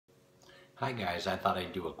Hi guys, I thought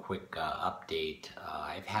I'd do a quick update.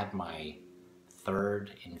 I've had my third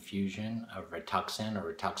infusion of Rituxan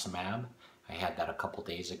or Rituximab. I had that a couple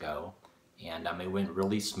days ago and it went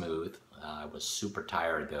really smooth. I was super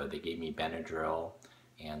tired though. They gave me Benadryl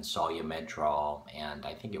and Solumedrol and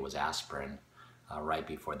I think it was aspirin right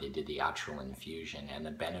before they did the actual infusion. And the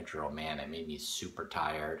Benadryl, man, it made me super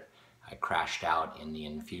tired. I crashed out in the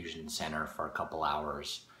infusion center for a couple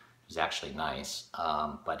hours. It was actually nice,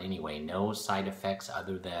 but anyway, no side effects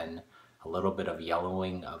other than a little bit of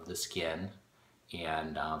yellowing of the skin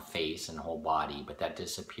and face and whole body, but that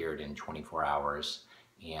disappeared in 24 hours.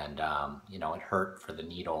 And you know, it hurt for the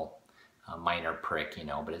needle, a minor prick, you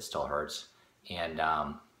know, but it still hurts. And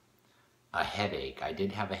a headache. I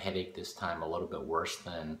did have a headache this time, a little bit worse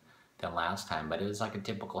than last time, but it was like a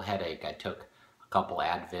typical headache. I took a couple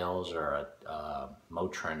Advils or a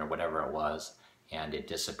Motrin or whatever it was, and it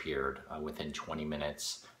disappeared within 20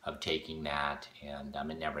 minutes of taking that, and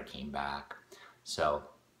it never came back. So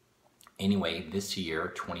anyway, this year,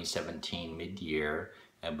 2017, mid-year,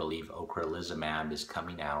 I believe Ocrelizumab is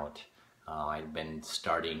coming out. I've been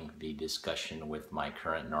starting the discussion with my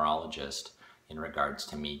current neurologist in regards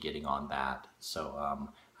to me getting on that. So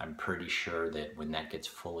I'm pretty sure that when that gets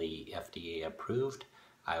fully FDA approved,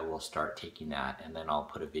 I will start taking that, and then I'll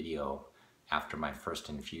put a video after my first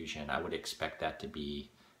infusion. I would expect that to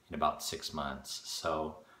be in about 6 months.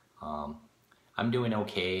 So I'm doing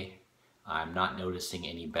okay. I'm not noticing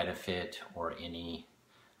any benefit or any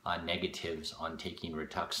negatives on taking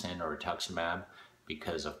Rituxan or Rituximab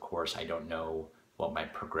because, of course, I don't know what my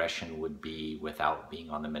progression would be without being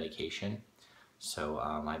on the medication. So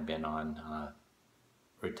I've been on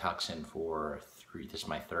Rituxan for this is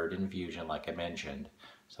my third infusion, like I mentioned.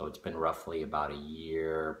 So it's been roughly about a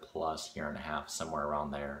year plus, year and a half, somewhere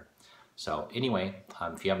around there. So anyway,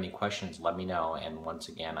 if you have any questions, let me know. And once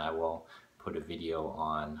again, I will put a video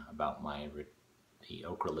on about the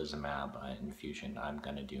Ocrelizumab infusion I'm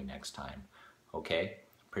going to do next time. Okay?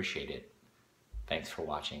 Appreciate it. Thanks for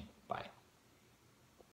watching. Bye.